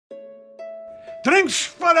Drinks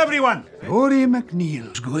for everyone! Rory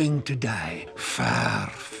MacNeil's going to die far,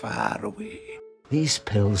 far away. These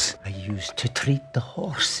pills are used to treat the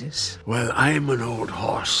horses. Well, I'm an old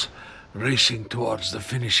horse, racing towards the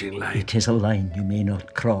finishing line. It is a line you may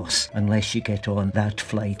not cross unless you get on that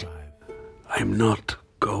flight. I'm not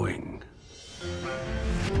going.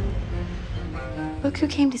 Look who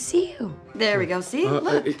came to see you. There we go, see?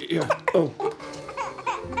 Look.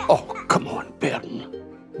 Oh, come on, Binnun.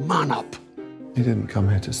 Man up. He didn't come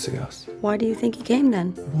here to see us. Why do you think he came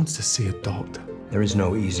then? He wants to see a doctor. There is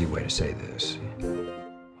no easy way to say this.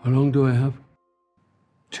 How long do I have?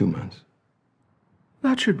 2 months.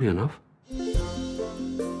 That should be enough. You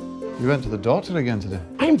went to the doctor again today?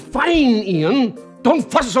 I'm fine, Ian. Don't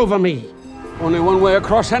fuss over me. Only one way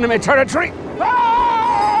across enemy territory. And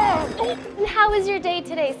how was your day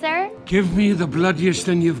today, sir? Give me the bloodiest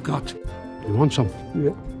thing you've got. You want some?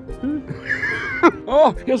 Yeah.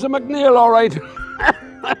 Oh, here's a MacNeil, all right.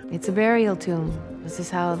 It's a burial tomb. This is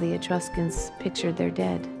how the Etruscans pictured their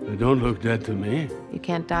dead. They don't look dead to me. You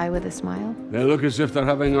can't die with a smile? They look as if they're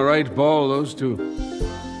having a right ball, those two.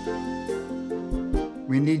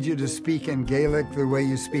 We need you to speak in Gaelic the way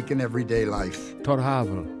you speak in everyday life.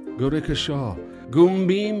 Torhavel, Gurikashaw,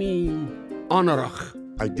 Gumbimi, Honorach.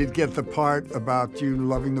 I did get the part about you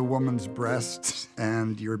loving the woman's breasts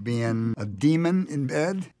and you're being a demon in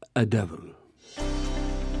bed. A devil.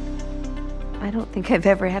 I don't think I've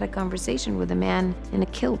ever had a conversation with a man in a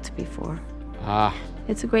kilt before. Ah.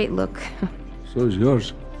 It's a great look. So's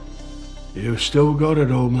yours. You've still got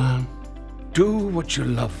it, old man. Do what you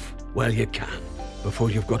love while you can,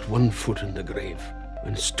 before you've got one foot in the grave,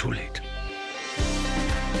 and it's too late.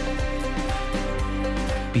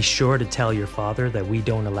 Be sure to tell your father that we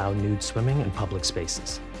don't allow nude swimming in public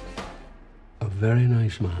spaces. A very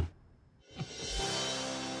nice man.